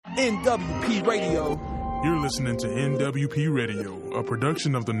NWP Radio. You're listening to NWP Radio, a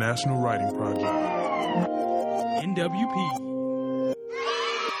production of the National Writing Project. NWP.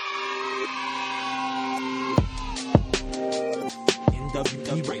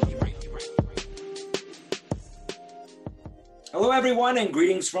 NWP Radio. Hello, everyone, and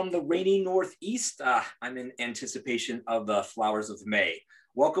greetings from the rainy Northeast. I'm in anticipation of the flowers of May.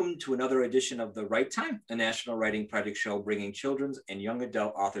 Welcome to another edition of The Right Time, a National Writing Project show bringing children's and young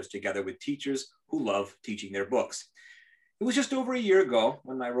adult authors together with teachers who love teaching their books. It was just over a year ago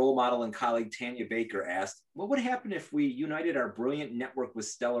when my role model and colleague Tanya Baker asked, what would happen if we united our brilliant network with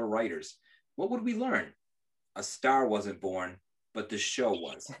stellar writers? What would we learn? A star wasn't born, but the show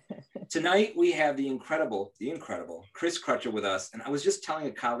was. Tonight, we have the incredible Chris Crutcher with us. And I was just telling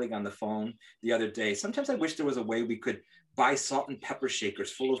a colleague on the phone the other day, sometimes I wish there was a way we could buy salt and pepper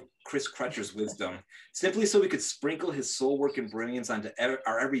shakers full of Chris Crutcher's wisdom, simply so we could sprinkle his soul work and brilliance onto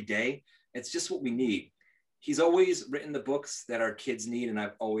our everyday. It's just what we need. He's always written the books that our kids need, and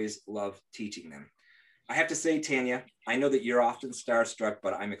I've always loved teaching them. I have to say, Tanya, I know that you're often starstruck,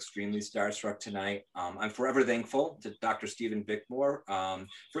 but I'm extremely starstruck tonight. I'm forever thankful to Dr. Stephen Bickmore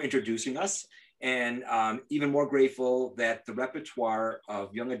for introducing us, and even more grateful that the repertoire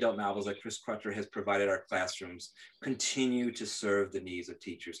of young adult novels that Chris Crutcher has provided our classrooms continue to serve the needs of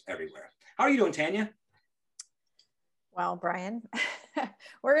teachers everywhere. How are you doing, Tanya? Well, Brian,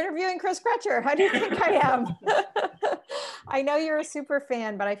 we're interviewing Chris Crutcher. How do you think I am? I know you're a super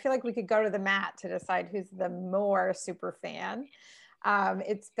fan, but I feel like we could go to the mat to decide who's the more super fan.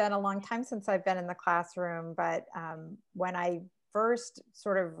 It's been a long time since I've been in the classroom, but when I first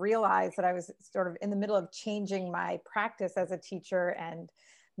sort of realized that I was sort of in the middle of changing my practice as a teacher and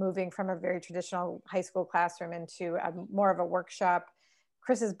moving from a very traditional high school classroom into more of a workshop,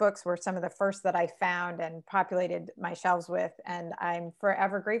 Chris's books were some of the first that I found and populated my shelves with. And I'm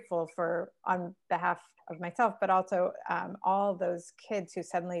forever grateful for, on behalf of myself, but also all those kids who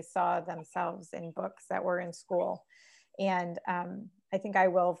suddenly saw themselves in books that were in school. And I think I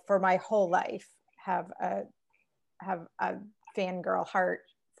will, for my whole life, have a fangirl heart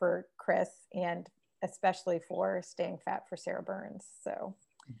for Chris, and especially for Staying Fat for Sarah Burns. So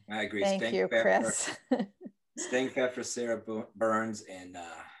I agree. Thank you, Chris. Staying Fat for Sarah Burns and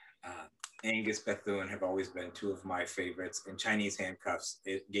Angus Bethune have always been two of my favorites. And Chinese Handcuffs,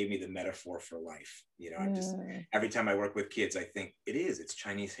 it gave me the metaphor for life. You know, I just, every time I work with kids, I think it's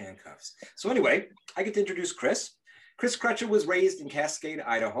Chinese handcuffs. So anyway, I get to introduce Chris. Chris Crutcher was raised in Cascade,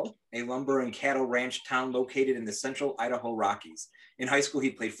 Idaho, a lumber and cattle ranch town located in the central Idaho Rockies. In high school,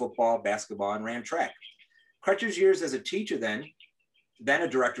 he played football, basketball, and ran track. Crutcher's years as a teacher he was a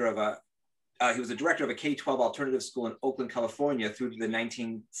director of a K-12 alternative school in Oakland, California through the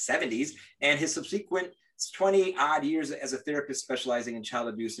 1970s, and his subsequent 20-odd years as a therapist specializing in child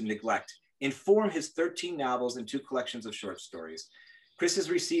abuse and neglect informed his 13 novels and 2 collections of short stories. Chris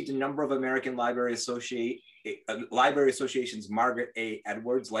has received a number of American Library Association's Margaret A.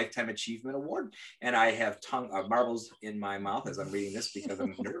 Edwards Lifetime Achievement Award, and I have marbles in my mouth as I'm reading this because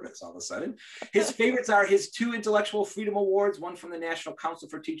I'm nervous all of a sudden. His favorites are his 2 Intellectual Freedom Awards, one from the National Council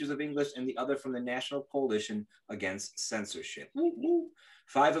for Teachers of English and the other from the National Coalition Against Censorship. Woo, woo.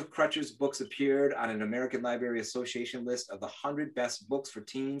 5 of Crutcher's books appeared on an American Library Association list of the 100 best books for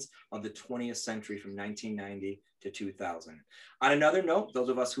teens of the 20th century from 1990 to 2000. On another note, those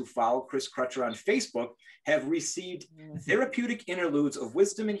of us who follow Chris Crutcher on Facebook have received therapeutic interludes of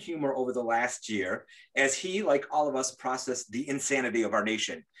wisdom and humor over the last year as he, like all of us, processed the insanity of our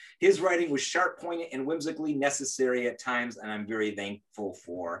nation. His writing was sharp, poignant, and whimsically necessary at times, and I'm very thankful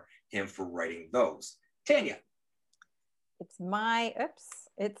for him for writing those. Tanya. It's my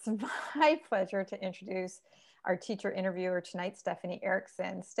pleasure to introduce our teacher interviewer tonight, Stephanie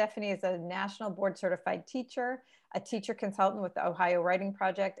Erickson. Stephanie is a national board certified teacher, a teacher consultant with the Ohio Writing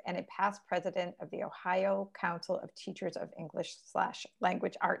Project, and a past president of the Ohio Council of Teachers of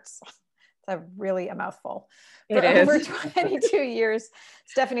English/Language Arts. It's really a mouthful. For over 22 years,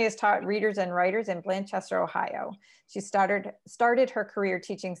 Stephanie has taught readers and writers in Blanchester, Ohio. She started her career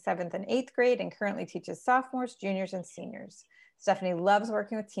teaching 7th and 8th grade and currently teaches sophomores, juniors, and seniors. Stephanie loves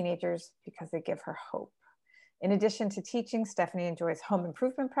working with teenagers because they give her hope. In addition to teaching, Stephanie enjoys home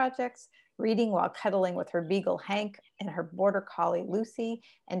improvement projects, reading while cuddling with her beagle Hank and her border collie Lucy,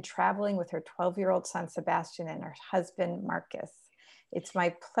 and traveling with her 12-year-old son Sebastian and her husband Marcus. It's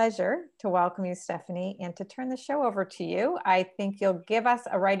my pleasure to welcome you, Stephanie, and to turn the show over to you. I think you'll give us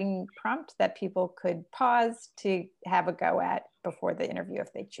a writing prompt that people could pause to have a go at before the interview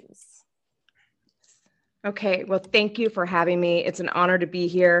if they choose. Okay, well, thank you for having me. It's an honor to be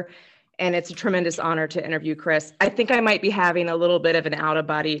here. and it's a tremendous honor to interview Chris. I think I might be having a little bit of an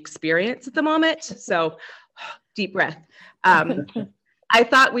out-of-body experience at the moment, so deep breath. I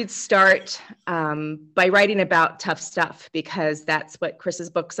thought we'd start by writing about tough stuff, because that's what Chris's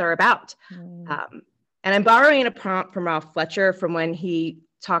books are about. And I'm borrowing a prompt from Ralph Fletcher from when he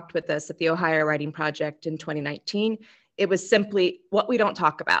talked with us at the Ohio Writing Project in 2019. It was simply what we don't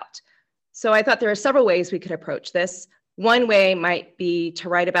talk about. So I thought there are several ways we could approach this. One way might be to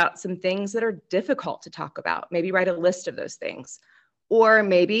write about some things that are difficult to talk about. Maybe write a list of those things, or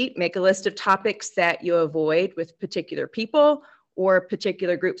maybe make a list of topics that you avoid with particular people or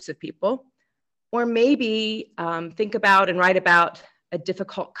particular groups of people, or maybe think about and write about a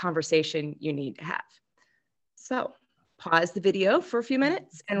difficult conversation you need to have. So pause the video for a few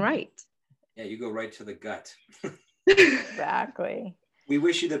minutes and write. Yeah, you go right to the gut. Exactly. We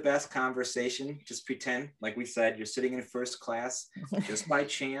wish you the best conversation. Just pretend, like we said, you're sitting in first class just by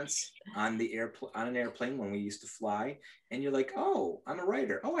chance on an airplane when we used to fly, and you're like, oh, I'm a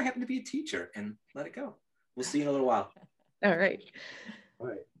writer. Oh, I happen to be a teacher, and let it go. We'll see you in a little while. All right. All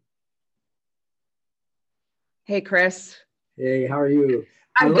right. Hey, Chris. Hey, how are you?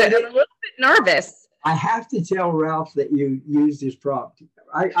 I'm good. I'm a little bit nervous. I have to tell Ralph that you used his prompt.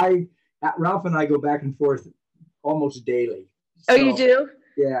 Ralph and I go back and forth almost daily. Oh, you do?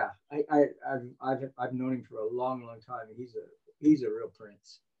 Yeah, I've known him for a long, long time. He's a real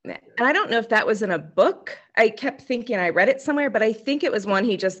prince. And I don't know if that was in a book. I kept thinking I read it somewhere, but I think it was one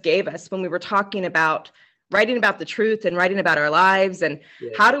he just gave us when we were talking about writing about the truth and writing about our lives and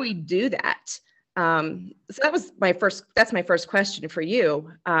how do we do that? So that's my first question for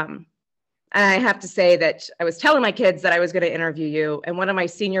you. And I have to say that I was telling my kids that I was going to interview you, and one of my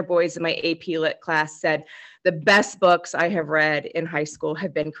senior boys in my AP Lit class said, the best books I have read in high school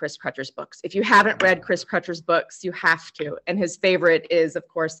have been Chris Crutcher's books. If you haven't read Chris Crutcher's books, you have to. And his favorite is, of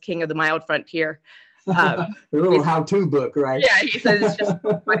course, King of the Mild Frontier. A little how-to book, right? Yeah, he says it's just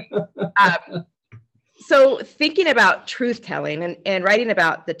funny. So thinking about truth-telling and writing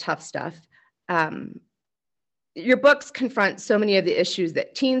about the tough stuff, your books confront so many of the issues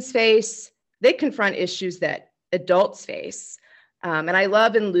that teens face. They confront issues that adults face. And I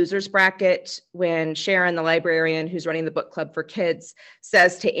love in Loser's Bracket when Sharon, the librarian who's running the book club for kids,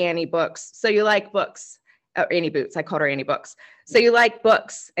 says to Annie Books, so you like books? Annie Boots, I called her Annie Books. So you like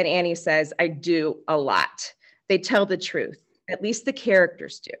books? And Annie says, I do a lot. They tell the truth, at least the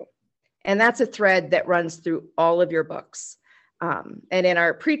characters do. And that's a thread that runs through all of your books. And in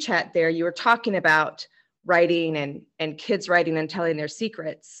our pre-chat there, you were talking about writing and kids writing and telling their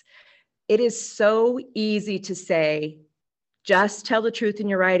secrets. It is so easy to say, just tell the truth in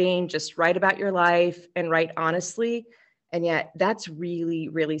your writing, just write about your life and write honestly. And yet that's really,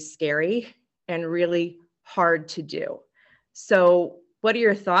 really scary and really hard to do. So what are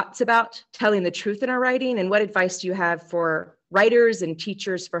your thoughts about telling the truth in our writing? And what advice do you have for writers and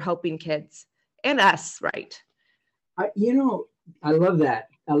teachers for helping kids and us write? I love that.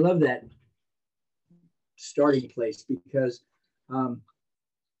 I love that starting place, because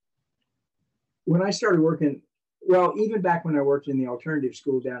when I started working, well, even back when I worked in the alternative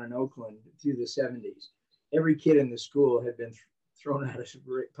school down in Oakland through the 70s, every kid in the school had been thrown out of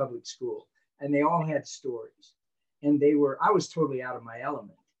public school, and they all had stories. And I was totally out of my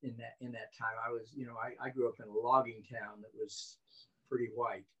element in that time. I grew up in a logging town that was pretty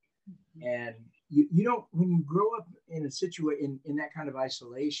white. And you don't, when you grow up in a situation in that kind of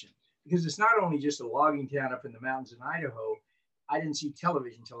isolation, because it's not only just a logging town up in the mountains in Idaho. I didn't see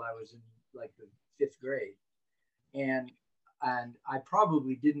television until I was in like the 5th grade. And I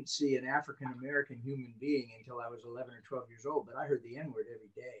probably didn't see an African-American human being until I was 11 or 12 years old, but I heard the N-word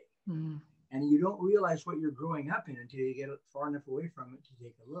every day. Mm. And you don't realize what you're growing up in until you get far enough away from it to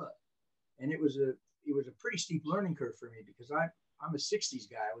take a look. And it was a pretty steep learning curve for me, because I'm a 60s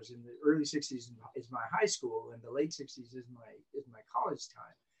guy. I was in the early 60s is my high school, and the late 60s is my college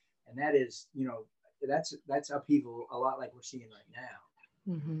time. And that is, that's upheaval a lot like we're seeing right now.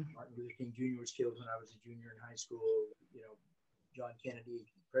 Mm-hmm. Martin Luther King Jr. was killed when I was a junior in high school. John Kennedy,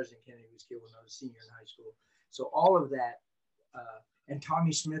 President Kennedy, was killed when I was a senior in high school. So all of that, and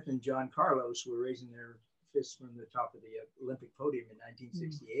Tommy Smith and John Carlos were raising their fists from the top of the Olympic podium in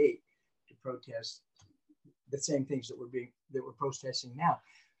 1968 to protest the same things that we're protesting now.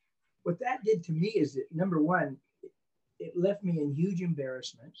 What that did to me is that, number one, it left me in huge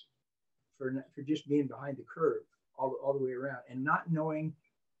embarrassment for just being behind the curve all the way around and not knowing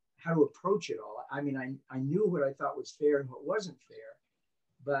how to approach it all. I mean, I knew what I thought was fair and what wasn't fair,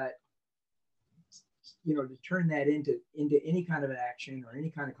 but to turn that into any kind of action or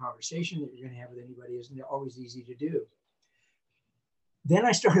any kind of conversation that you're going to have with anybody isn't always easy to do. then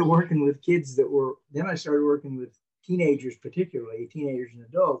I started working with kids then I started working with teenagers, particularly teenagers and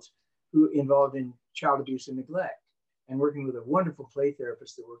adults who involved in child abuse and neglect, and working with a wonderful play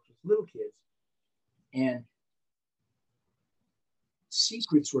therapist that worked with little kids. And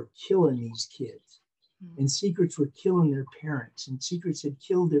secrets were killing these kids, and secrets were killing their parents, and secrets had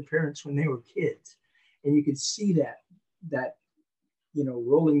killed their parents when they were kids. And you could see that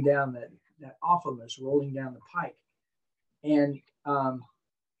rolling down, that awfulness rolling down the pike. And I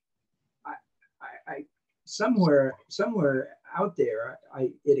somewhere out there,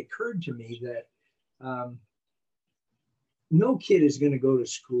 it occurred to me that no kid is going to go to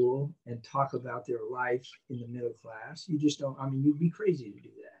school and talk about their life in the middle class. You just don't. I mean, you'd be crazy to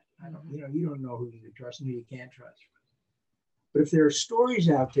do that. I don't. You don't know who you can trust and who you can't trust. But if there are stories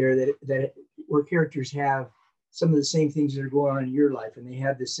out there that where characters have some of the same things that are going on in your life, and they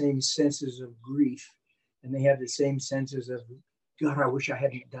have the same senses of grief, and they have the same senses of, God, I wish I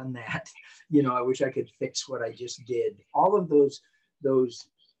hadn't done that. I wish I could fix what I just did. All of those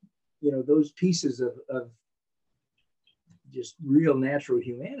pieces of just real natural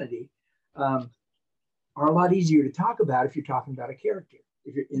humanity are a lot easier to talk about if you're talking about a character,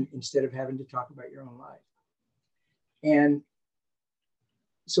 if you're instead of having to talk about your own life. And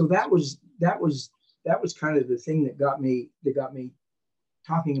so that was kind of the thing that got me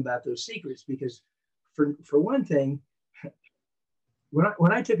talking about those secrets, because for one thing,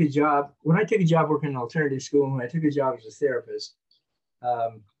 when I took a job working in an alternative school, and when I took a job as a therapist,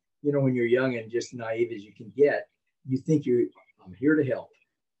 when you're young and just naive as you can get, you think I'm here to help.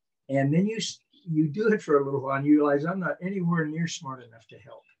 And then you do it for a little while and you realize I'm not anywhere near smart enough to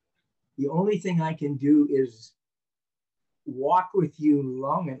help. The only thing I can do is walk with you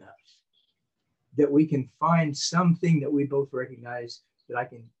long enough that we can find something that we both recognize, that I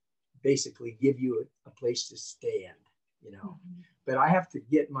can basically give you a place to stand, Mm-hmm. But I have to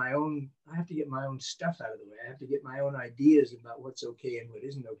get my own stuff out of the way. I have to get my own ideas about what's okay and what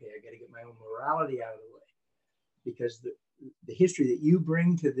isn't okay. I got to get my own morality out of the way, because the history that you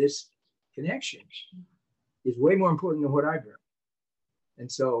bring to this connection is way more important than what I bring.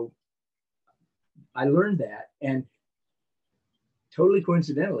 And so I learned that, and totally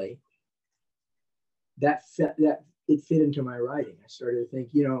coincidentally, that it fit into my writing. I started to think,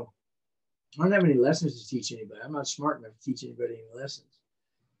 I don't have any lessons to teach anybody. I'm not smart enough to teach anybody any lessons.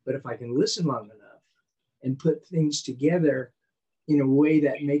 But if I can listen long enough and put things together in a way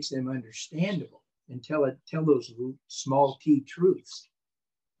that makes them understandable, and tell those small T truths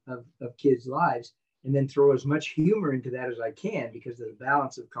of kids' lives, and then throw as much humor into that as I can, because of the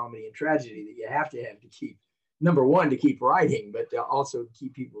balance of comedy and tragedy that you have to keep, number one, to keep writing, but to also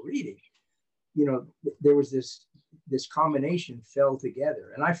keep people reading. There was this combination fell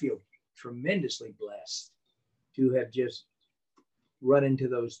together, and I feel tremendously blessed to have just run into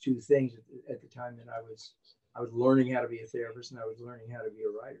those two things at the time that I was learning how to be a therapist, and I was learning how to be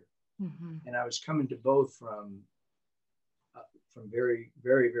a writer. Mm-hmm. And I was coming to both from very,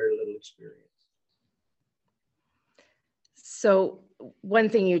 very, very little experience. So one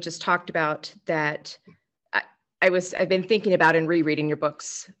thing you just talked about that I've been thinking about in rereading your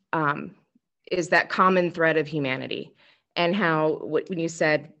books is that common thread of humanity, and how when you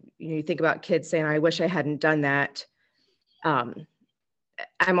said, you think about kids saying, I wish I hadn't done that.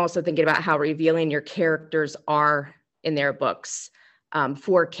 I'm also thinking about how revealing your characters are in their books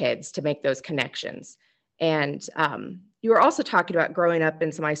for kids to make those connections. And you were also talking about growing up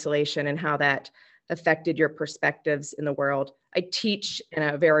in some isolation and how that affected your perspectives in the world. I teach in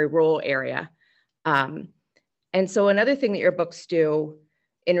a very rural area. And so another thing that your books do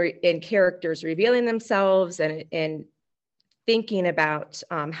in characters revealing themselves and thinking about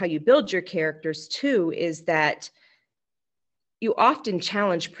how you build your characters too, is that you often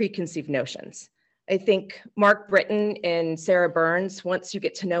challenge preconceived notions. I think Mark Britton and Sarah Burns, once you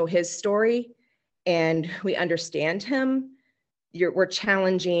get to know his story and we understand him, we're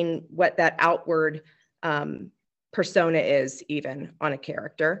challenging what that outward persona is even on a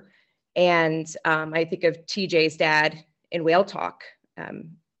character. And I think of TJ's dad in Whale Talk,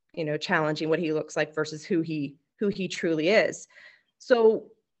 challenging what he looks like versus who he truly is. So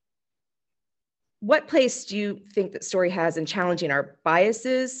what place do you think that story has in challenging our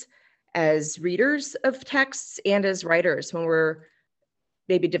biases as readers of texts and as writers when we're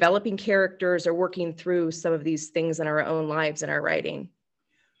maybe developing characters or working through some of these things in our own lives in our writing?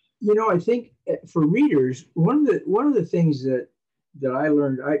 I think for readers, one of the things that I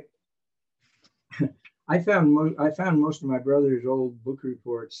learned, I found most of my brother's old book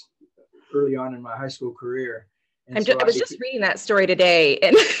reports early on in my high school career. And I was just reading that story today,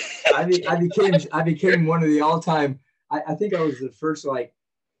 and I became one of the all-time I think I was the first like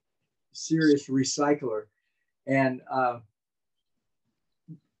serious recycler, and I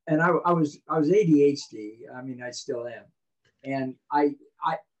was ADHD. I mean, I still am, and I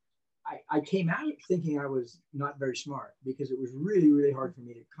came out thinking I was not very smart because it was really, really hard for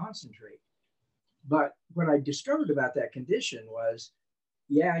me to concentrate. But what I discovered about that condition was,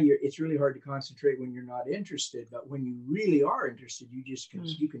 yeah, it's really hard to concentrate when you're not interested, but when you really are interested,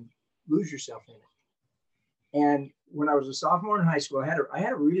 you can lose yourself in it. And when I was a sophomore in high school, I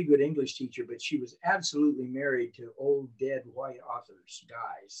had a really good English teacher, but she was absolutely married to old dead white authors,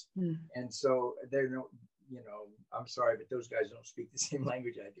 guys. And so they're no, you know, I'm sorry, but those guys don't speak the same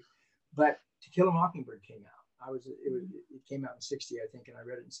language I do. But To Kill a Mockingbird came out. It came out in 60, I think, and I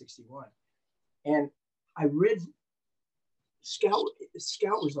read it in 61. And I read Scout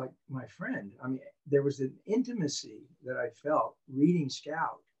was like my friend. I mean, there was an intimacy that I felt reading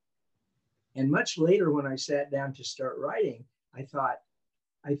Scout. And much later, when I sat down to start writing, I thought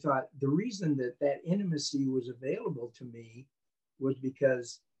the reason that intimacy was available to me was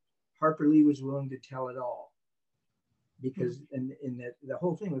because Harper Lee was willing to tell it all. Because in the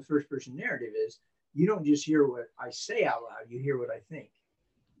whole thing with first person narrative is you don't just hear what I say out loud, you hear what I think.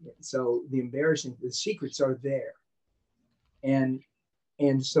 So the secrets are there. And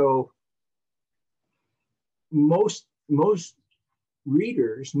so most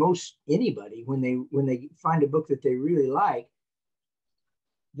readers, most anybody, when they find a book that they really like,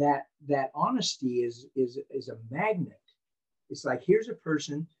 that honesty is a magnet. It's like, here's a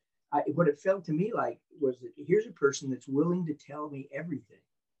person. What it felt to me like was that here's a person that's willing to tell me everything.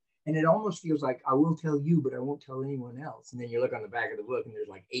 And it almost feels like, I will tell you, but I won't tell anyone else. And then you look on the back of the book and there's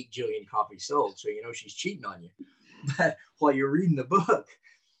like 8 jillion copies sold. So you know she's cheating on you. But while you're reading the book,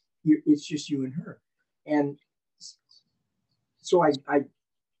 it's just you and her. And so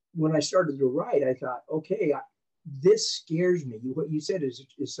when I started to write, I thought, okay, this scares me. What you said is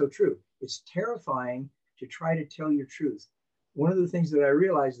so true. It's terrifying to try to tell your truth. One of the things that I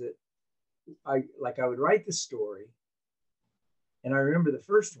realized that I would write the story, and I remember the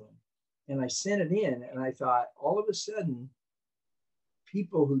first one, and I sent it in, and I thought, all of a sudden,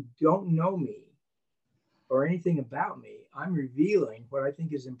 people who don't know me or anything about me, I'm revealing what I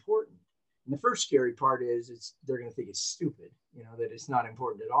think is important. And the first scary part is they're going to think it's stupid, you know, that it's not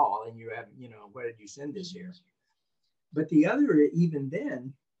important at all. And you have, you know, why did you send this here? But the other, even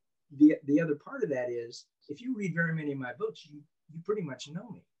then, the other part of that is, if you read very many of my books, you pretty much know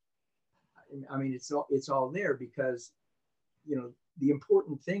me. I mean, it's all there because, you know, the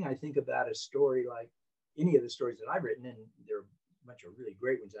important thing I think about a story like any of the stories that I've written, and there are a bunch of really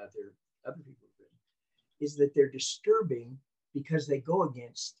great ones out there, other people have written, is that they're disturbing because they go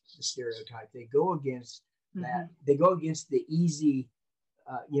against the stereotype. They go against that. They go against the easy,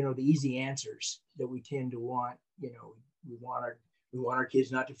 the easy answers that we tend to want. You know, we want our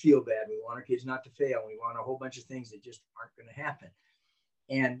kids not to feel bad. We want our kids not to fail. We want a whole bunch of things that just aren't going to happen.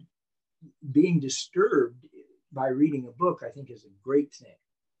 And being disturbed by reading a book, I think, is a great thing.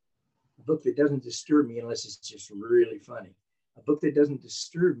 A book that doesn't disturb me unless it's just really funny. A book that doesn't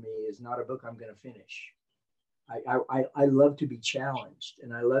disturb me is not a book I'm going to finish. I love to be challenged,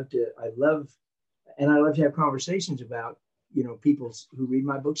 and I love to have conversations about, you know, people who read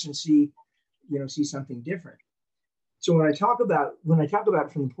my books and see something different. So when I talk about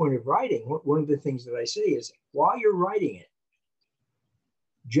it from the point of writing, one of the things that I say is, while you're writing it,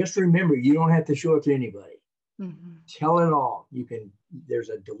 just remember, you don't have to show it to anybody. Tell it all. There's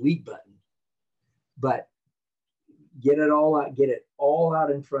a delete button, but get it all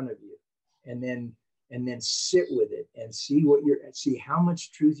out in front of you, and then sit with it and see how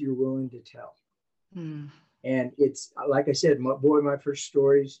much truth you're willing to tell. And it's like I said, my first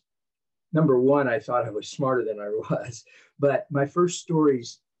stories, number one, I thought I was smarter than I was, but my first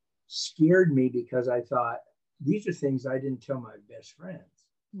stories scared me because I thought, these are things I didn't tell my best friends.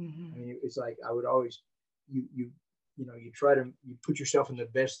 I mean, it's like I would always, you put yourself in the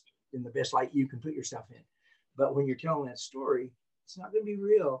best light you can put yourself in. But when you're telling that story, it's not going to be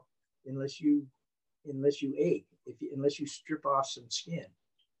real unless you ache, unless you strip off some skin.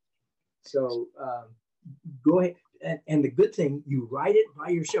 So go ahead. And the good thing, you write it by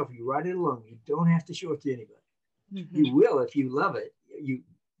yourself. You write it alone. You don't have to show it to anybody. You will if you love it.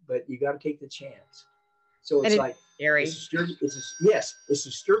 But you got to take the chance. So it's like, scary. It's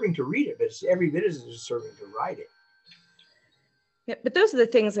disturbing to read it, but it's every bit as disturbing to write it. Yeah, but those are the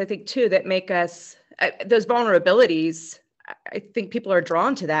things I think too that make us those vulnerabilities. I think people are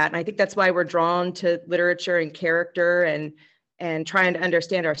drawn to that, and I think that's why we're drawn to literature and character and trying to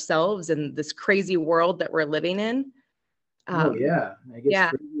understand ourselves in this crazy world that we're living in. It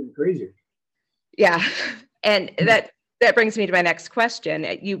gets crazier and crazier. Yeah, and that that brings me to my next question.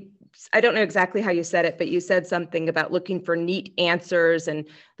 I don't know exactly how you said it, but you said something about looking for neat answers and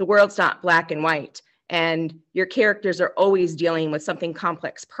the world's not black and white. And your characters are always dealing with something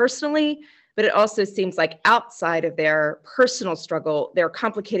complex personally, but it also seems like outside of their personal struggle, there are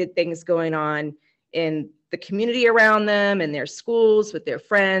complicated things going on in the community around them, in their schools, with their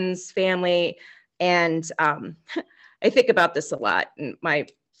friends, family. And I think about this a lot. And my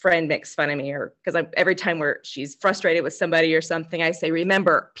friend makes fun of me, or because every time she's frustrated with somebody or something, I say,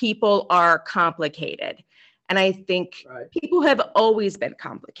 remember, people are complicated. And I think people have always been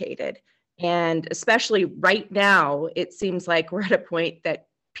complicated. And especially right now, it seems like we're at a point that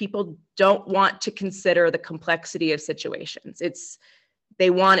people don't want to consider the complexity of situations. They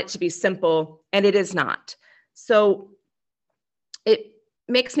want it to be simple, and it is not. So it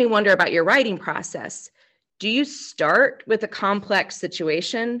makes me wonder about your writing process. Do you start with a complex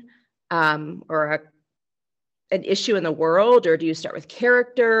situation or an issue in the world, or do you start with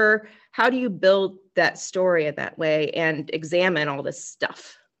character? How do you build that story in that way and examine all this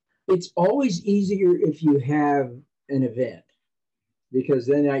stuff? It's always easier if you have an event, because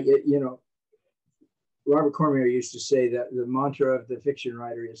then Robert Cormier used to say that the mantra of the fiction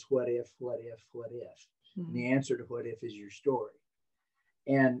writer is what if, what if, what if. Mm-hmm. And the answer to what if is your story.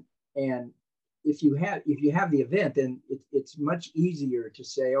 And if you have the event, then it's much easier to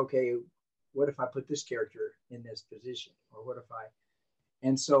say, okay, what if I put this character in this position, or what if I?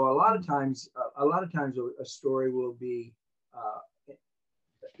 And so a lot of times a story will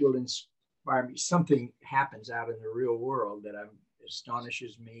inspire me. Something happens out in the real world that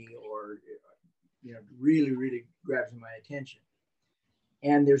astonishes me, or really, really grabs my attention.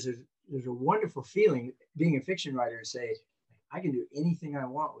 And there's a wonderful feeling being a fiction writer to say, I can do anything I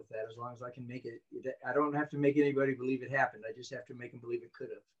want with that as long as I can make it. I don't have to make anybody believe it happened. I just have to make them believe it could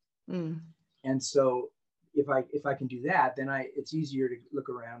have. Mm. And so if I can do that, then it's easier to look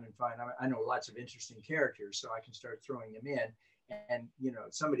around and find. I know lots of interesting characters, so I can start throwing them in. And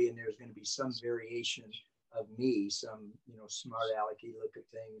somebody in there is going to be some variation of me, some smart alecky look at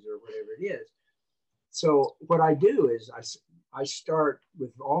things or whatever it is. So what I do is I start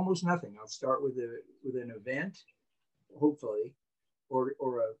with almost nothing. I'll start with an event, hopefully, or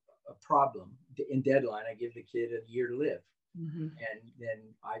a problem. In deadline, I give the kid a year to live. Mm-hmm. And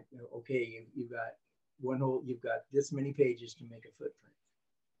then you've got this many pages to make a footprint,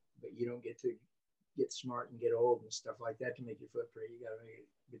 but you don't get to get smart and get old and stuff like that to make your footprint. You got to make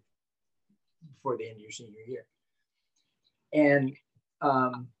it before the end of your senior year. And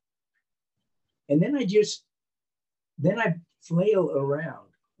then I flail around.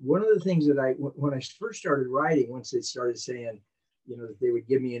 One of the things that when I first started writing, once they started saying, that they would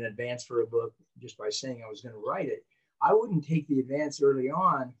give me an advance for a book just by saying I was going to write it, I wouldn't take the advance early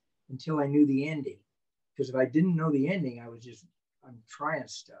on until I knew the ending. Because if I didn't know the ending, I'm trying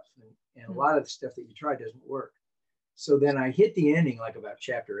stuff. And a lot of the stuff that you try doesn't work. So then I hit the ending like about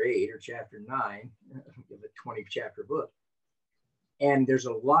chapter 8 or chapter 9 of a 20-chapter book. And there's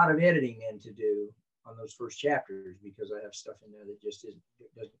a lot of editing then to do on those first chapters, because I have stuff in there that just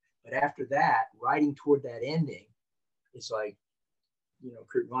doesn't. But after that, writing toward that ending, it's like,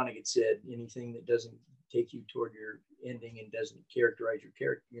 Kurt Vonnegut said, anything that doesn't take you toward your ending and doesn't characterize your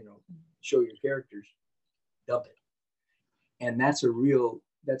character, show your characters, dump it. And that's a real.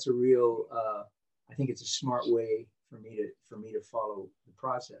 I think it's a smart way for me to follow the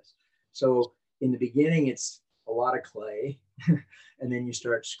process. So in the beginning, it's a lot of clay, and then you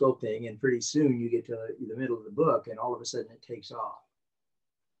start sculpting, and pretty soon you get to the middle of the book, and all of a sudden it takes off.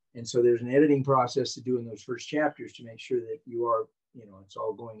 And so there's an editing process to do in those first chapters to make sure that you are, it's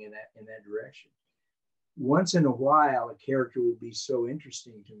all going in that direction. Once in a while, a character will be so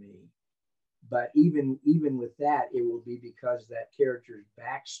interesting to me, but even with that, it will be because that character's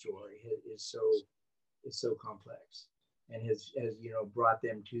backstory is so complex and has brought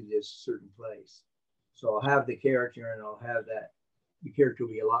them to this certain place. So I'll have the character, and I'll have that. The character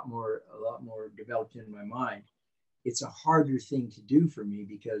will be a lot more developed in my mind. It's a harder thing to do for me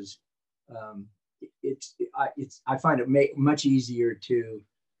because I find it much easier to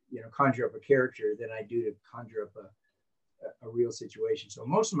conjure up a character than I do to conjure up a real situation. So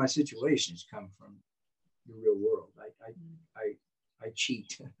most of my situations come from the real world. I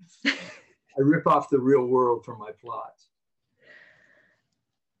cheat. I rip off the real world from my plots.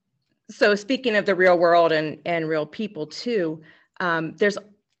 So speaking of the real world and real people too, there's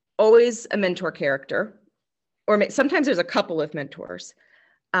always a mentor character, or sometimes there's a couple of mentors.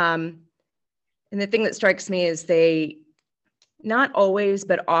 And the thing that strikes me is they not always,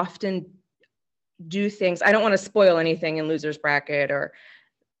 but often do things. I don't want to spoil anything in Loser's Bracket,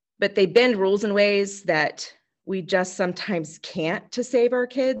 but they bend rules in ways that we just sometimes can't to save our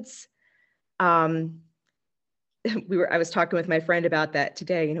kids. I was talking with my friend about that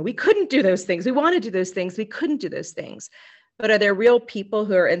today. You know, we couldn't do those things. We want to do those things. We couldn't do those things. But are there real people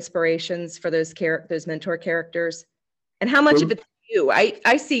who are inspirations for those mentor characters? And how much of it's you?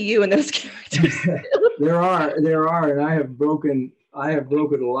 I see you in those characters. There are, and I have broken a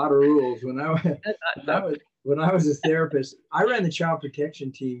lot of rules. When I was a therapist, I ran the child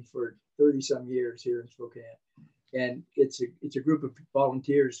protection team for 30 some years here in Spokane. And it's a group of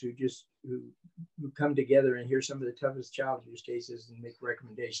volunteers who come together and hear some of the toughest child abuse cases and make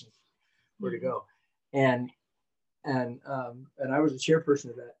recommendations where to go. And I was a chairperson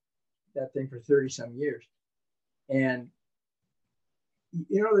of that thing for 30 some years. And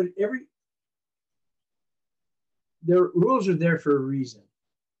you know that the rules are there for a reason,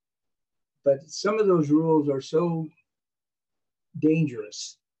 but some of those rules are so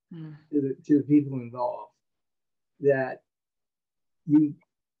dangerous to the people involved that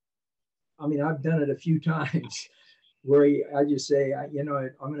I've done it a few times where I just say, I'm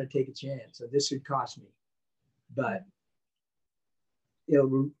going to take a chance. So this could cost me, but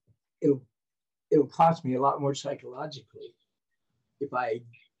it'll cost me a lot more psychologically if I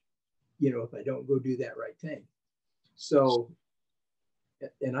don't go do that right thing. So,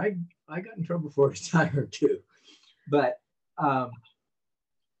 and I got in trouble for it a time or two, but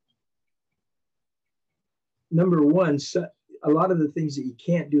number one, a lot of the things that you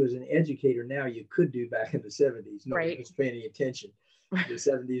can't do as an educator now, you could do back in the 70s. Nobody was paying any attention. The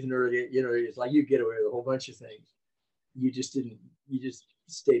 70s and early, it's like you get away with a whole bunch of things. You just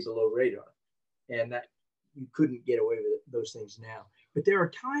stayed below radar, and that you couldn't get away with those things now. But there are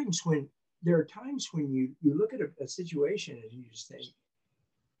times when you look at a situation and you just think,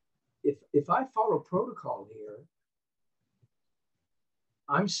 if I follow protocol here,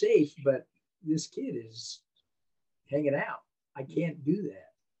 I'm safe, but this kid is hanging out. I can't do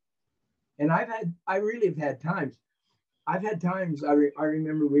that. And I really have had times. I've had times. I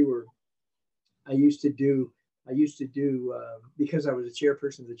remember I used to do because I was a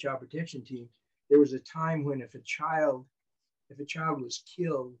chairperson of the child protection team. There was a time when if a child was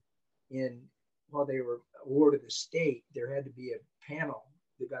killed while they were awarded the state, there had to be a panel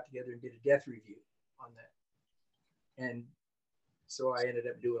that got together and did a death review on that. And so I ended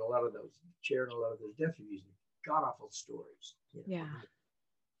up doing chairing a lot of those death reviews. God awful stories. Yeah.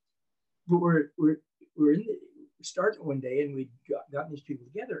 But we're starting one day, and we got these people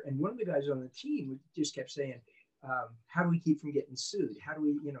together, and one of the guys on the team just kept saying, how do we keep from getting sued? How do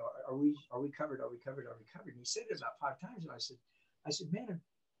we, are we covered? Are we covered? Are we covered? And he said it about 5 times. And I said, man,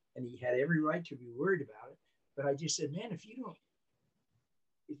 and he had every right to be worried about it. But I just said, man, if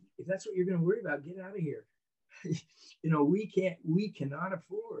that's what you're going to worry about, get out of here. We cannot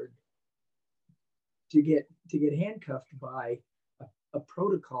afford to get handcuffed by a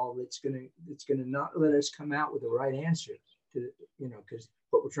protocol that's going to not let us come out with the right answer to, because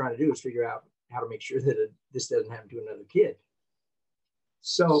what we're trying to do is figure out how to make sure that this doesn't happen to another kid.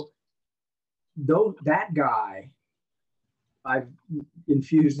 So though that guy, I've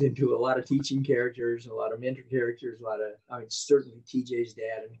infused into a lot of teaching characters, a lot of mentor characters, certainly TJ's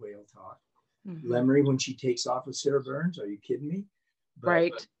dad in Whale Talk. Mm-hmm. Lemery, when she takes off with Sarah Burns, are you kidding me?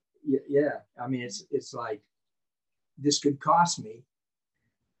 Right. Yeah. It's like, this could cost me,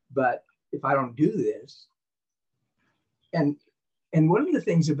 but if I don't do this, and one of the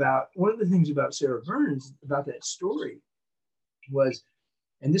things about Sarah Burns, about that story was,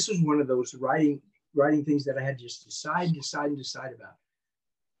 and this was one of those writing things that I had to just decide about.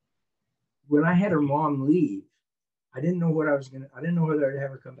 When I had her mom leave, I didn't know whether I'd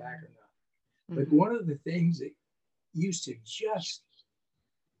have her come back or not. But one of the things that used to just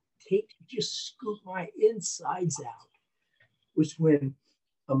scoop my insides out was when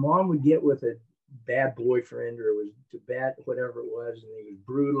a mom would get with a bad boyfriend, or it was too bad, whatever it was, and he was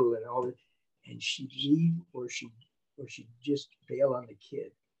brutal and all that, and she'd leave, or she'd just bail on the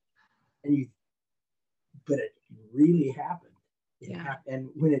kid. But it really happened. And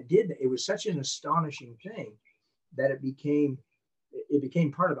when it did, it was such an astonishing thing that it became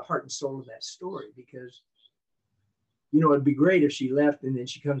part of the heart and soul of that story, because it'd be great if she left and then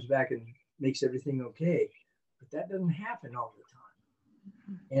she comes back and makes everything okay, but that doesn't happen all the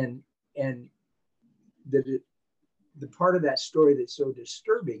time. And the part of that story that's so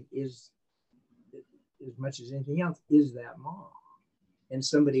disturbing is, as much as anything else, is that mom, and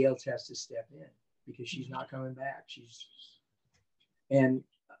somebody else has to step in because she's not coming back. And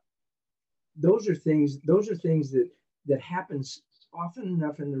those are things that happens often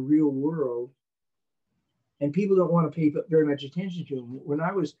enough in the real world, and people don't want to pay very much attention to them. When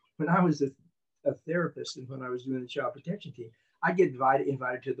I was a a therapist than when I was doing the child protection team. I get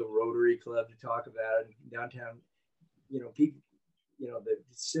invited to the Rotary Club to talk about it downtown, people, the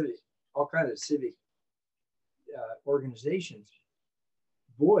civic, all kinds of civic organizations.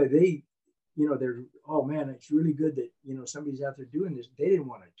 Boy, they're, oh man, it's really good that, somebody's out there doing this. They didn't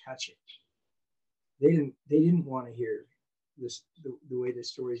want to touch it. They didn't want to hear this, the way the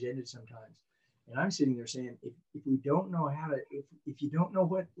stories ended sometimes. And I'm sitting there saying, if we don't know how to, if you don't know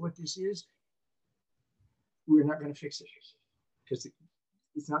what this is, we're not going to fix it, because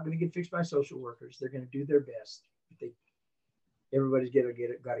it's not going to get fixed by social workers. They're going to do their best. Everybody's got to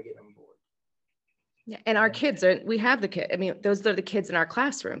get on board. Yeah, and our kids we have the kids. I mean, those are the kids in our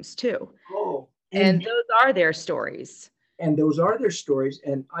classrooms too. Oh, and those are their stories. And those are their stories.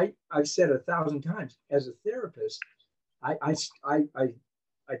 And I've said 1,000 times, as a therapist, I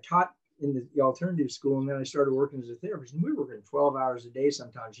taught in the alternative school, and then I started working as a therapist, and we were working 12 hours a day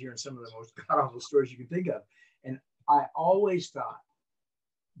sometimes, hearing some of the most god-awful stories you can think of. And I always thought,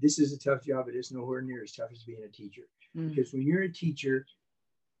 this is a tough job. It is nowhere near as tough as being a teacher. Because when you're a teacher,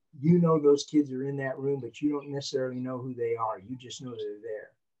 you know those kids are in that room, but you don't necessarily know who they are. You just know they're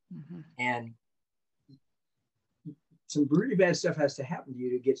there. And some really bad stuff has to happen to you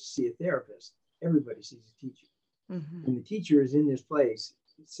to get to see a therapist. Everybody sees a teacher. And the teacher is in this place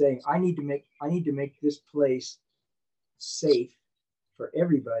saying, I need to make this place safe for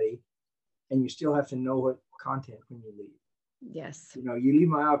everybody. And you still have to know what content when you leave. Yes. You leave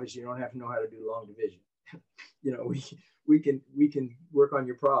my office, you don't have to know how to do long division. We can work on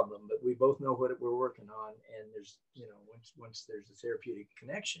your problem, but we both know what we're working on. And there's, once there's a therapeutic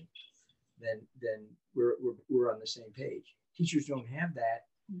connection, then we're on the same page. Teachers don't have that.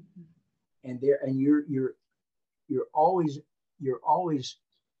 And you're always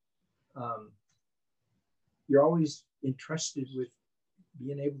entrusted with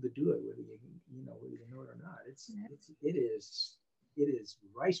being able to do it, whether you know it or not. It is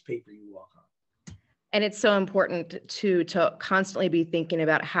rice paper you walk on. And it's so important to constantly be thinking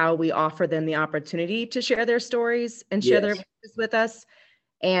about how we offer them the opportunity to share their stories and share their voices with us.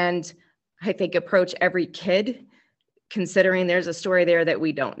 And I think approach every kid considering there's a story there that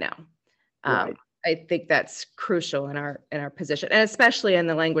we don't know. Right. I think that's crucial in our position, and especially in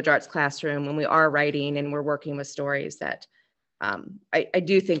the language arts classroom when we are writing and we're working with stories that I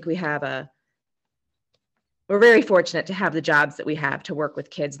do think we're very fortunate to have the jobs that we have to work with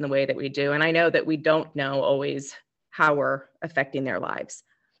kids in the way that we do. And I know that we don't know always how we're affecting their lives,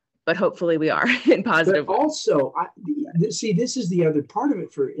 but hopefully we are in positive ways. Also, this is the other part of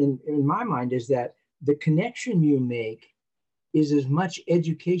it in my mind, is that the connection you make is as much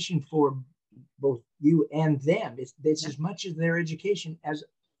education for both you and them. It's as much as their education as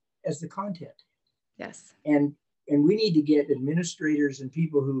the content. Yes. And we need to get administrators and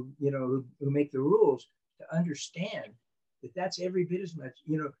people who make the rules to understand that that's every bit as much,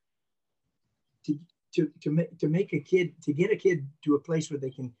 to get a kid to a place where they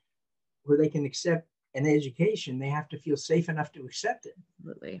can accept an education, they have to feel safe enough to accept it.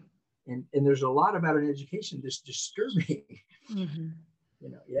 Absolutely. And there's a lot about an education that's disturbing.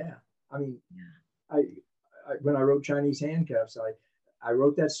 Yeah. I mean, I when I wrote Chinese Handcuffs, I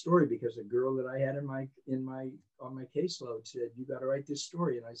wrote that story because a girl that I had on my caseload said, you got to write this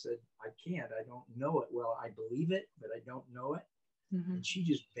story. And I said, I can't, I don't know it. Well, I believe it, but I don't know it. And she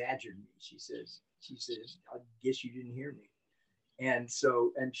just badgered me. She says, I guess you didn't hear me. And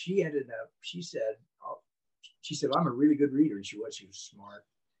she ended up, she said, I'm a really good reader. And she was smart.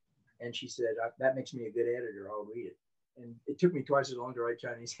 And she said, that makes me a good editor. I'll read it. And it took me twice as long to write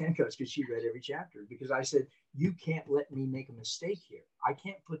Chinese Handcuffs because she read every chapter, because I said, you can't let me make a mistake here. I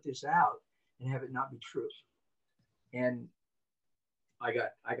can't put this out and have it not be true. And I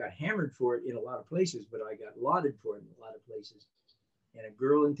got hammered for it in a lot of places, but I got lauded for it in a lot of places. And a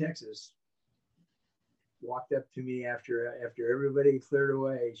girl in Texas walked up to me after everybody cleared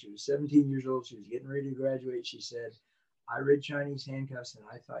away. She was 17 years old. She was getting ready to graduate. She said, I read Chinese Handcuffs and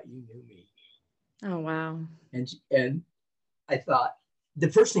I thought you knew me. Oh, wow. And I thought, the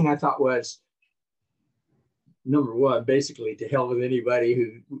first thing I thought was, number one, basically, to hell with anybody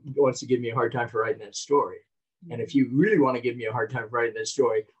who wants to give me a hard time for writing that story. And if you really want to give me a hard time for writing that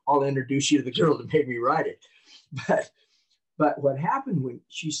story, I'll introduce you to the girl that made me write it. But what happened when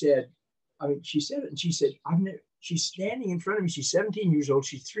she said it, and she said, she's standing in front of me. She's 17 years old.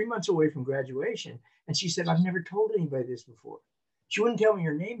 She's 3 months away from graduation. And she said, I've never told anybody this before. She wouldn't tell me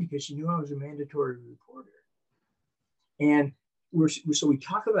her name because she knew I was a mandatory reporter. And so we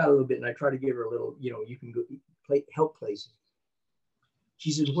talk about it a little bit, and I try to give her a little, you can go help places.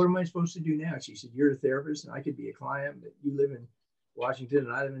 She said, what am I supposed to do now? She said, you're a therapist and I could be a client, but you live in Washington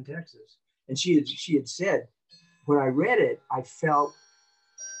and I live in Texas. And she had said, when I read it, I felt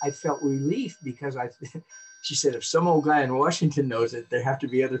relief because she said, if some old guy in Washington knows it, there have to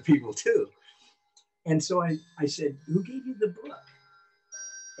be other people too. And so I said, who gave you the book?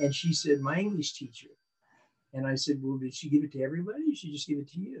 And she said, my English teacher. And I said, well, did she give it to everybody or did she just give it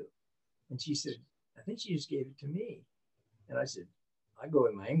to you? And she said, I think she just gave it to me. And I said, I go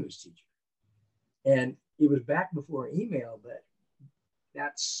with my English teacher. And it was back before email, but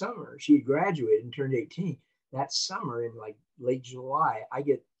that summer, she had graduated and turned 18. That summer in like late July, I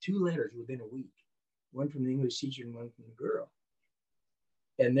get 2 letters within a week, one from the English teacher and one from the girl.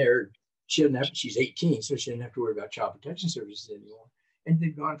 And she's 18, so she didn't have to worry about child protection services anymore. And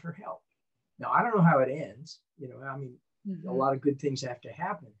they've gone for help. Now, I don't know how it ends. I mean, a lot of good things have to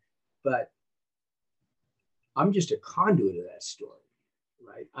happen, but I'm just a conduit of that story,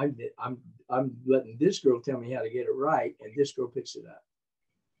 right? I'm letting this girl tell me how to get it right, and this girl picks it up.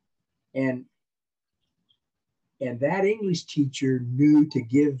 And that English teacher knew to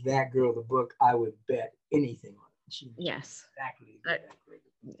give that girl the book. I would bet anything on it. She knew exactly that great.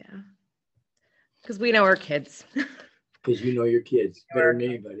 Yeah. Because we know our kids. Because you know your kids better than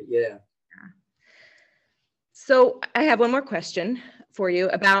anybody. Yeah. So I have one more question for you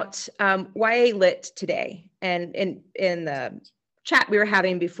about YA Lit today. And in the chat we were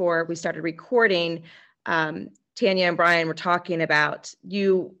having before we started recording, Tanya and Brian were talking about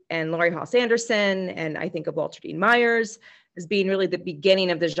you and Laurie Halse Anderson, and I think of Walter Dean Myers as being really the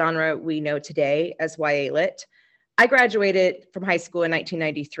beginning of the genre we know today as YA Lit. I graduated from high school in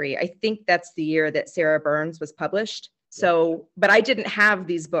 1993. I think that's the year that Sarah Burns was published. So, but I didn't have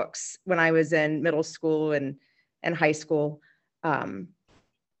these books when I was in middle school and high school. I'm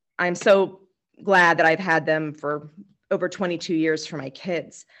so glad that I've had them for over 22 years for my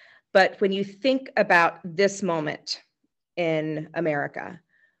kids. But when you think about this moment in America,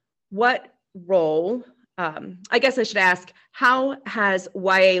 what role, I guess I should ask, how has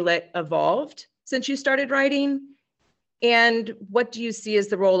YA Lit evolved since you started writing? And what do you see as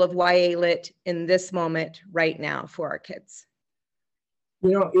the role of YA Lit in this moment right now for our kids?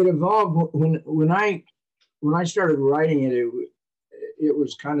 It evolved when I started writing it. It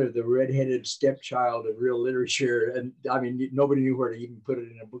was kind of the redheaded stepchild of real literature, and I mean, nobody knew where to even put it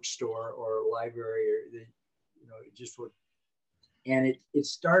in a bookstore or a library, or it just would. And it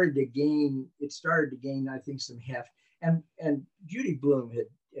started to gain. I think some heft. And Judy Blume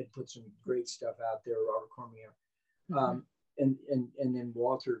had put some great stuff out there. Robert Cormier. And then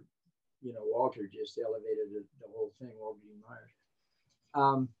Walter just elevated the whole thing, Walter Dean Myers.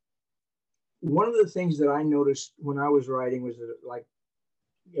 One of the things that I noticed when I was writing was that, like,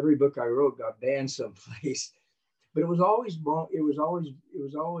 every book I wrote got banned someplace, but it was always banned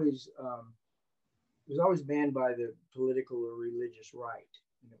by the political or religious right.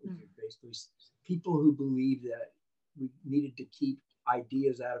 And it was basically people who believed that we needed to keep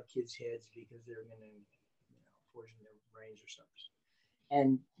ideas out of kids' heads because they're going to poison their brains or something.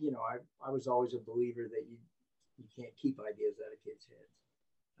 And I was always a believer that you can't keep ideas out of kids' heads.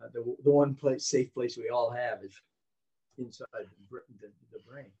 The one safe place we all have is inside the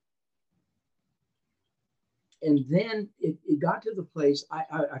brain. And then it got to the place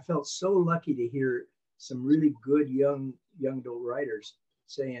I felt so lucky to hear some really good young adult writers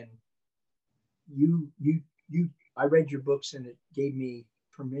saying, I read your books and it gave me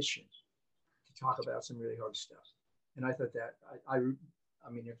permission to talk about some really hard stuff. And I thought that I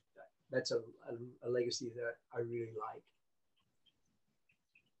mean, if that's a legacy that I really like.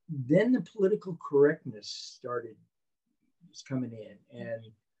 Then the political correctness started coming in,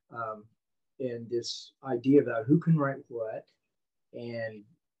 and this idea about who can write what, and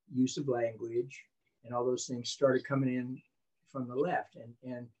use of language, and all those things started coming in from the left.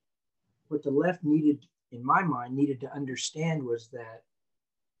 And what the left needed, in my mind, needed to understand was that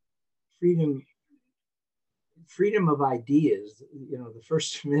freedom of ideas, the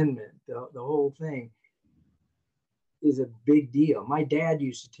First Amendment, the whole thing is a big deal. My dad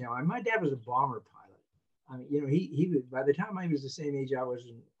used to tell me, my dad was a bomber pilot. I mean, he was, by the time I was the same age I was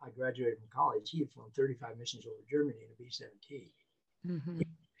when I graduated from college, he had flown 35 missions over Germany in a B-17. He was a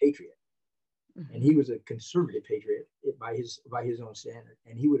patriot. And he was a conservative patriot by his own standard.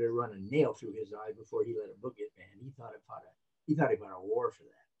 And he would have run a nail through his eye before he let a book get banned. He thought he fought a war for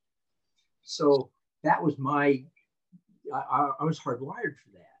that. So that was I was hardwired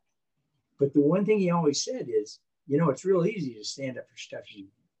for that. But the one thing he always said is, it's real easy to stand up for stuff you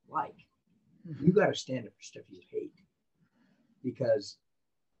like. You got to stand up for stuff you hate, because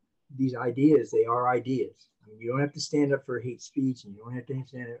these ideas, they are ideas. I mean, you don't have to stand up for hate speech, and you don't have to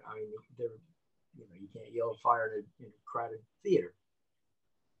stand up. I mean, you can't yell fire in a crowded theater.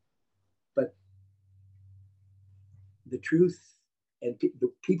 but the truth and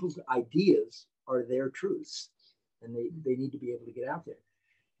the people's ideas are their truths, and they need to be able to get out there.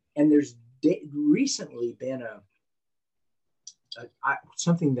 And there's recently been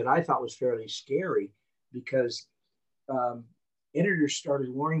something that I thought was fairly scary, because editors started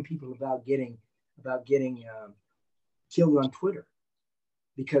warning people about getting killed on Twitter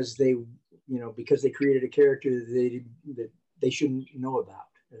because they created a character that they shouldn't know about.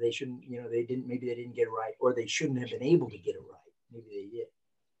 They shouldn't, they didn't get it right, or they shouldn't have been able to get it right. Maybe they did.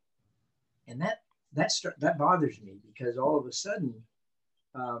 And that bothers me, because all of a sudden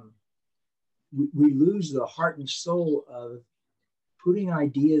we lose the heart and soul of putting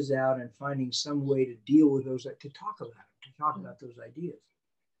ideas out and finding some way to deal with those, to talk about those ideas.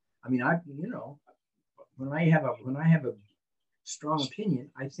 I mean, when I have a strong opinion,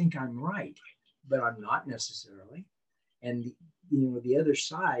 I think I'm right, but I'm not necessarily. And the other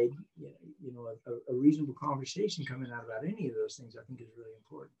side, a reasonable conversation coming out about any of those things, I think is really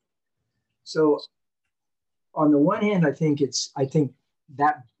important. So, on the one hand, I think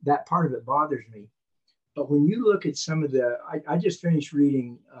that part of it bothers me. But when you look at some of I just finished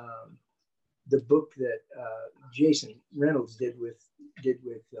reading the book that Jason Reynolds did with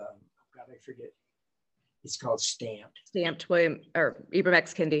God, I forget. It's called Stamped. Stamped, Ibram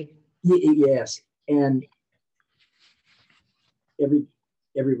X. Kendi. Yes, and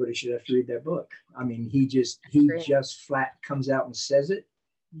everybody should have to read that book. I mean, he just flat comes out and says it.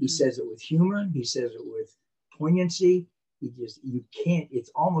 He says it with humor. He says it with poignancy. You can't.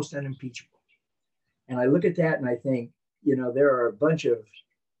 It's almost unimpeachable. And I look at that and I think, there are a bunch of.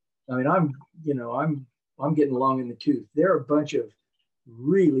 I mean, I'm getting long in the tooth. There are a bunch of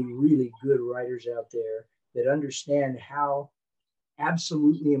really, really good writers out there that understand how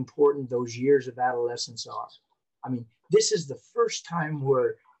absolutely important those years of adolescence are. I mean, this is the first time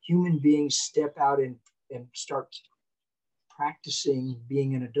where human beings step out and start practicing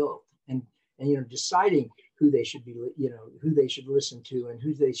being an adult and deciding who they should be, who they should listen to and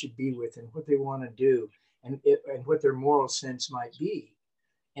who they should be with and what they want to do and what their moral sense might be.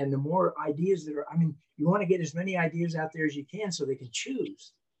 And the more ideas you want to get as many ideas out there as you can so they can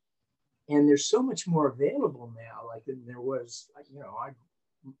choose. And there's so much more available now, like than there was.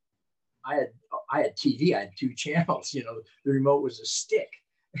 I had TV. I had 2 channels. The remote was a stick.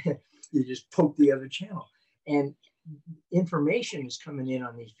 You just poke the other channel, and information is coming in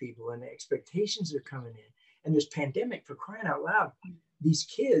on these people, and the expectations are coming in. And this pandemic, for crying out loud, these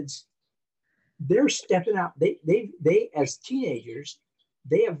kids, they're stepping out. They as teenagers,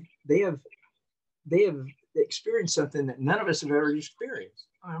 they have experienced something that none of us have ever experienced.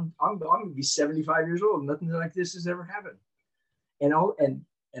 I'm going to be 75 years old. Nothing like this has ever happened. And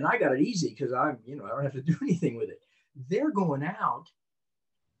I got it easy because I don't have to do anything with it. They're going out,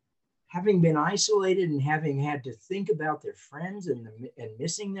 having been isolated and having had to think about their friends and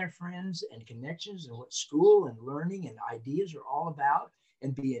missing their friends and connections and what school and learning and ideas are all about,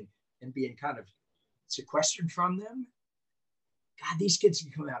 and being kind of sequestered from them. God, these kids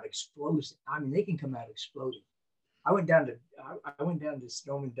can come out explosive. I mean, they can come out exploding. I went down to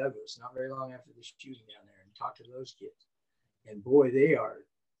Stoneman Douglas not very long after the shooting down there and talked to those kids. And boy,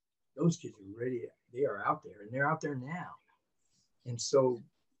 those kids are ready. They are out there, and they're out there now. And so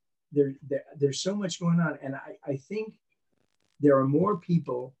there's so much going on. And I think there are more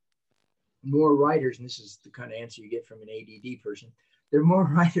people, more writers, and this is the kind of answer you get from an ADD person. There are more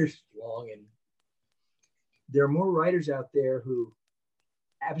writers there are more writers out there who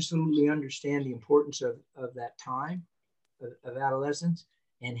absolutely understand the importance of that time of adolescence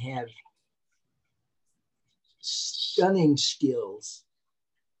and have stunning skills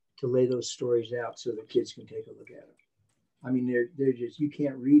to lay those stories out so that kids can take a look at them. I mean, they're just, you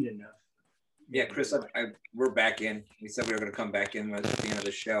can't read enough. Yeah, Chris, we're back in. We said we were going to come back in at the end of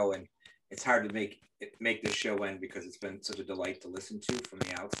the show, and it's hard to make this show end because it's been such a delight to listen to from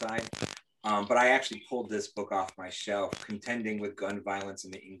the outside. But I actually pulled this book off my shelf, Contending with Gun Violence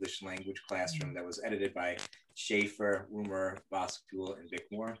in the English Language Classroom, that was edited by Schaefer, Rumer, Voskuhl, and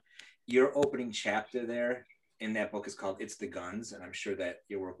Bickmore. Your opening chapter there in that book is called It's the Guns, and I'm sure that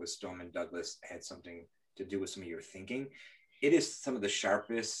your work with Stoneman Douglas had something to do with some of your thinking. It is some of the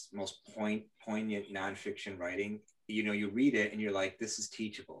sharpest, most poignant nonfiction writing. You read it and you're like, this is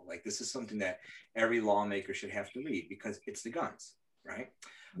teachable. Like, this is something that every lawmaker should have to read because it's the guns, right?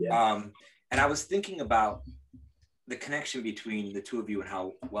 Yeah. And I was thinking about the connection between the two of you and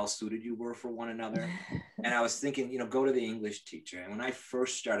how well suited you were for one another. And I was thinking, go to the English teacher. And when I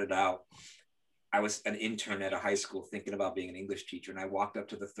first started out, I was an intern at a high school thinking about being an English teacher. And I walked up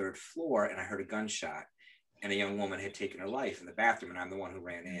to the 3rd floor and I heard a gunshot. and a young woman had taken her life in the bathroom, and I'm the one who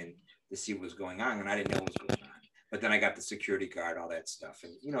ran in to see what was going on, and I didn't know what was going on. But then I got the security guard, all that stuff.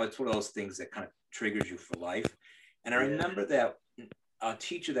 And, you know, it's one of those things that kind of triggers you for life. And I remember that a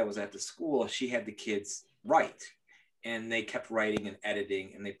teacher that was at the school, she had the kids write, and they kept writing and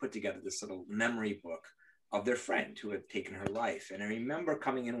editing, and they put together this little memory book of their friend who had taken her life. And I remember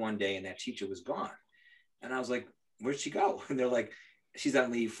coming in one day and that teacher was gone. And I was like, where'd she go? And they're like, she's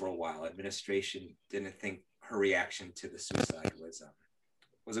on leave for a while. Administration didn't think her reaction to the suicide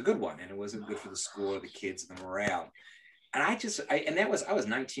was a good one. And it wasn't good for the school or the kids and the morale. And I was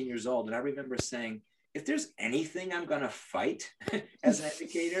 19 years old. And I remember saying, if there's anything I'm going to fight as an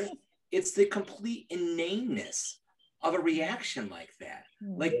educator, it's the complete inaneness of a reaction like that.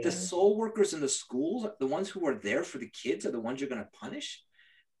 Like the soul workers in the schools, the ones who are there for the kids are the ones you're going to punish.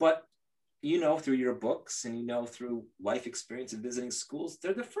 But, you know, through your books and, you know, through life experience and visiting schools,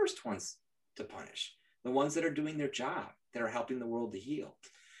 they're the first ones to punish. The ones that are doing their job, that are helping the world to heal.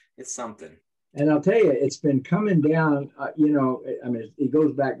 It's something. And I'll tell you, it's been coming down, you know, I mean, it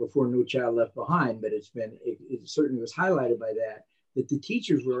goes back before No Child Left Behind, but it certainly was highlighted by that the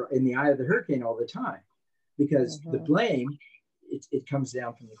teachers were in the eye of the hurricane all the time, because the blame, it comes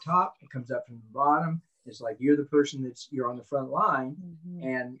down from the top, it comes up from the bottom. It's like, you're the person you're on the front line,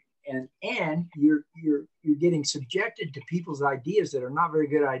 and you're getting subjected to people's ideas that are not very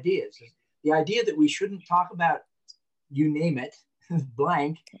good ideas. The idea that we shouldn't talk about, you name it,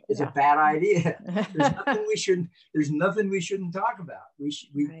 blank, is a bad idea. There's nothing we shouldn't talk about.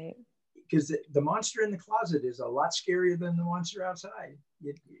 Because the monster in the closet is a lot scarier than the monster outside,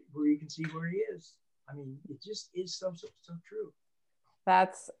 where you can see where he is. I mean, it just is so true.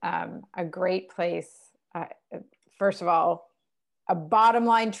 That's a great place. First of all, a bottom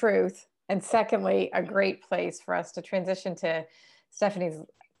line truth. And secondly, a great place for us to transition to Stephanie's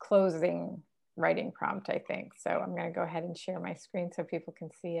closing writing prompt, I think. So I'm going to go ahead and share my screen so people can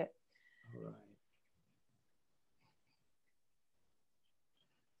see it. All right.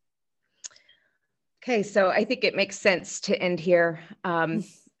 Okay, so I think it makes sense to end here.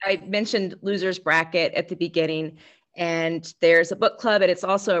 I mentioned Losers Bracket at the beginning, and there's a book club, and it's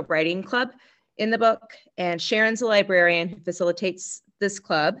also a writing club in the book. And Sharon's a librarian who facilitates this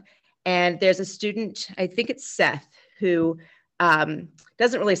club. And there's a student, I think it's Seth, who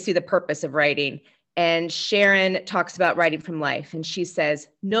doesn't really see the purpose of writing. And Sharon talks about writing from life. And she says,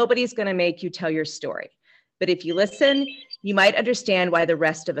 nobody's going to make you tell your story. But if you listen, you might understand why the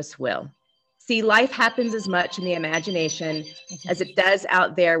rest of us will. See, life happens as much in the imagination as it does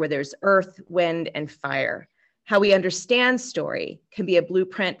out there where there's earth, wind, and fire. How we understand story can be a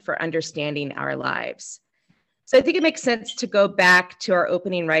blueprint for understanding our lives. So I think it makes sense to go back to our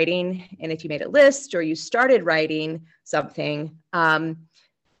opening writing. And if you made a list or you started writing something,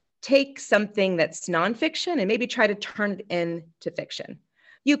 take something that's nonfiction and maybe try to turn it into fiction.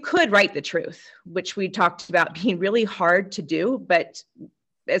 You could write the truth, which we talked about being really hard to do, but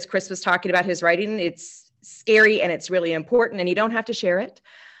as Chris was talking about his writing, it's scary and it's really important, and you don't have to share it.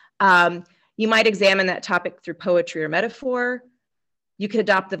 You might examine that topic through poetry or metaphor. You could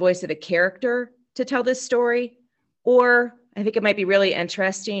adopt the voice of a character to tell this story. Or I think it might be really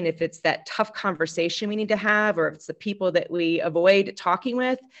interesting if it's that tough conversation we need to have, or if it's the people that we avoid talking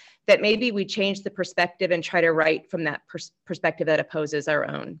with, that maybe we change the perspective and try to write from that perspective that opposes our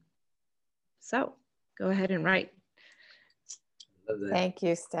own. So go ahead and write. Thank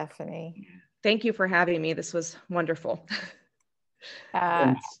you, Stephanie. Thank you for having me. This was wonderful.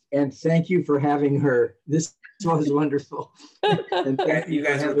 And thank you for having her. This was wonderful. And you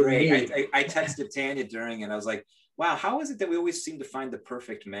guys were great. I texted Tanya during, and I was like, wow, how is it that we always seem to find the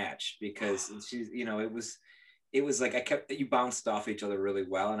perfect match? Because she's, you know, it was like you bounced off each other really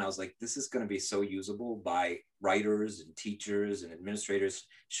well. And I was like, this is going to be so usable by writers and teachers and administrators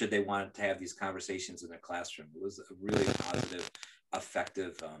should they want to have these conversations in their classroom. It was a really positive,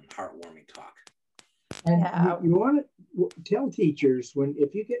 effective, heartwarming talk. And you want to tell teachers when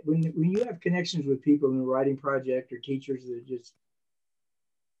you have connections with people in a writing project or teachers that just,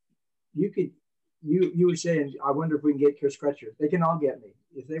 you were saying, I wonder if we can get Chris Crutcher. They can all get me.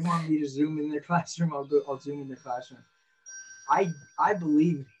 If they want me to Zoom in their classroom, I'll Zoom in their classroom. I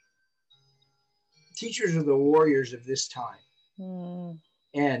believe teachers are the warriors of this time.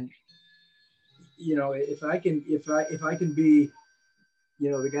 And, you know, if I can be,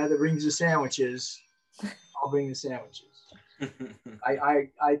 you know, the guy that brings the sandwiches, I'll bring the sandwiches.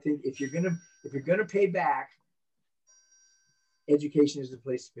 I think if you're gonna pay back, education is the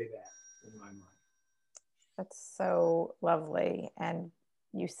place to pay back, in my mind. That's so lovely, and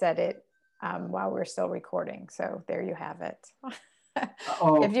you said it while we're still recording, so there you have it.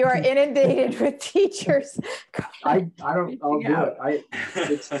 If you are inundated with teachers, I'll do it.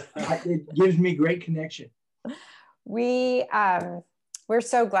 It gives me great connection. We're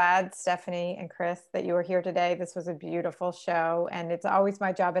so glad, Stephanie and Chris, that you were here today. This was a beautiful show. And it's always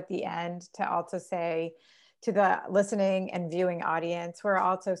my job at the end to also say to the listening and viewing audience, we're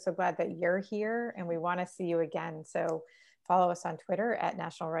also so glad that you're here and we want to see you again. So follow us on Twitter at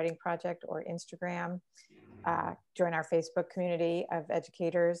National Writing Project or Instagram. Join our Facebook community of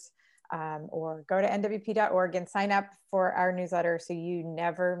educators, or go to nwp.org and sign up for our newsletter so you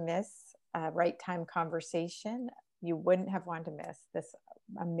never miss a Right Time conversation. You wouldn't have wanted to miss this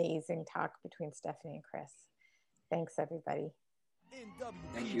amazing talk between Stephanie and Chris. Thanks, everybody.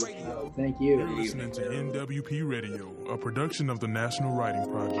 Thank you. Thank You're you. listening to NWP Radio, a production of the National Writing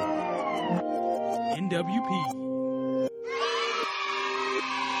Project. NWP.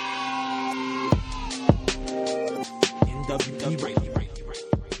 NWP Radio.